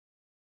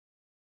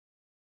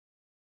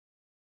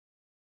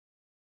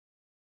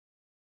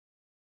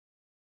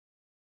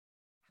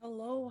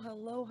Hello,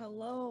 hello,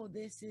 hello.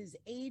 This is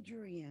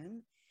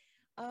Adrienne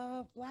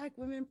of Black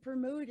Women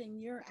Promoting.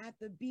 You're at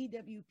the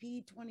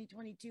BWP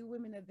 2022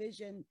 Women of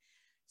Vision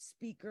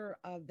speaker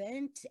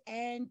event.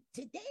 And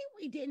today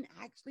we didn't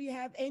actually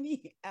have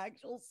any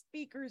actual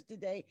speakers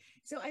today.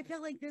 So I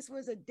felt like this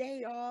was a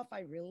day off.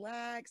 I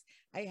relaxed.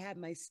 I had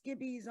my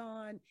skibbies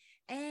on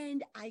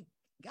and I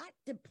got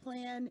to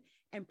plan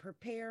and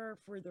prepare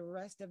for the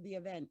rest of the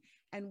event.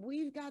 And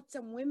we've got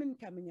some women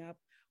coming up.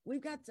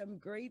 We've got some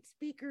great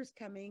speakers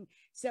coming.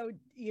 So,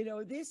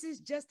 this is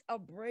just a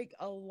break,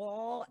 a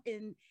lull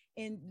in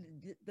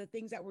the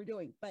things that we're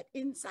doing. But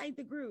inside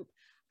the group,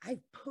 I've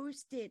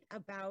posted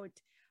about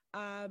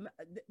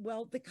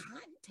the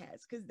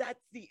contest, because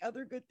that's the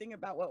other good thing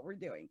about what we're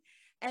doing.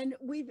 And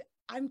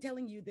I'm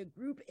telling you, the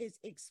group is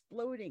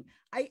exploding.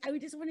 I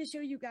just want to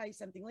show you guys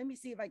something. Let me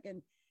see if I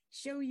can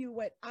show you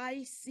what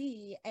I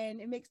see,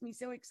 and it makes me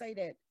so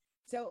excited.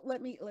 So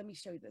let me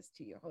show this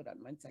to you. Hold on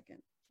one second.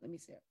 Let me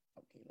see it.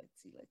 Okay,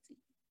 let's see.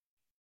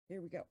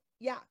 Here we go.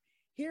 Yeah,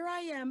 here I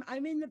am.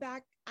 I'm in the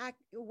back,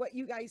 what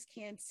you guys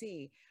can't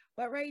see.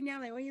 But right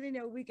now, I want you to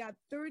know we got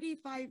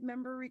 35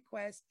 member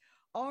requests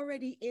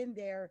already in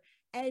there.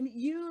 And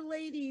you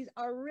ladies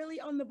are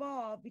really on the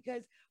ball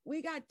because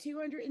we got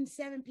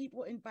 207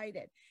 people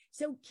invited.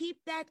 So keep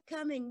that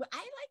coming. I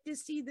like to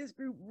see this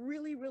group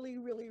really, really,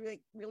 really,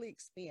 really, really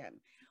expand.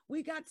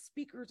 We got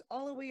speakers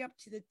all the way up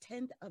to the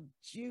 10th of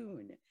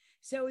June.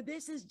 So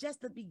this is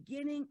just the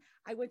beginning.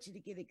 I want you to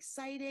get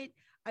excited.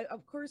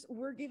 Of course,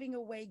 we're giving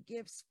away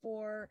gifts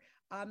for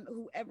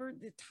whoever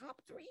the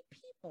top three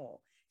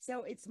people.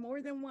 So it's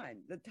more than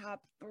one. The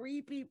top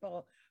three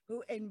people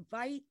who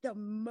invite the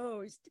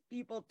most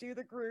people to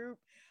the group.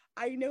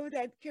 I know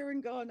that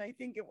Karen Gahn, I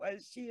think it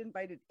was, she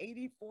invited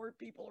 84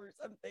 people or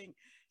something.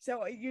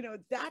 So,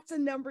 that's a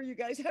number. You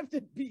guys have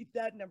to beat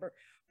that number.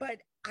 But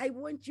I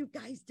want you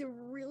guys to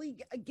really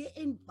get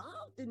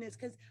involved in this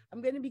because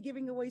I'm going to be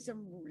giving away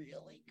some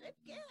really good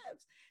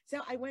gifts.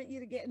 So I want you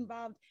to get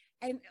involved,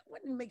 and I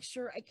want to make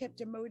sure I kept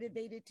you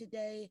motivated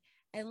today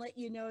and let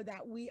you know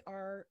that we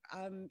are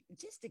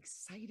just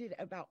excited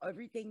about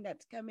everything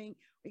that's coming.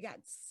 We got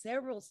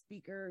several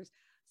speakers,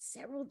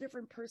 several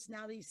different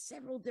personalities,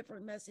 several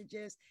different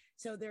messages.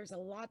 So there's a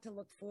lot to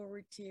look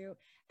forward to.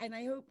 And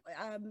I hope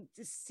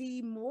to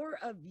see more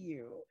of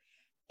you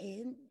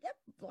in the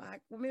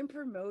Black Women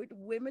Promote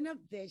Women of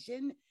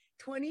Vision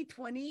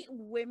 2020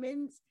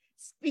 Women's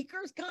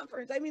Speakers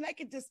Conference. I mean, I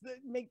could just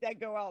make that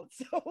go out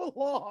so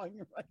long.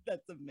 Right?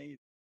 That's amazing.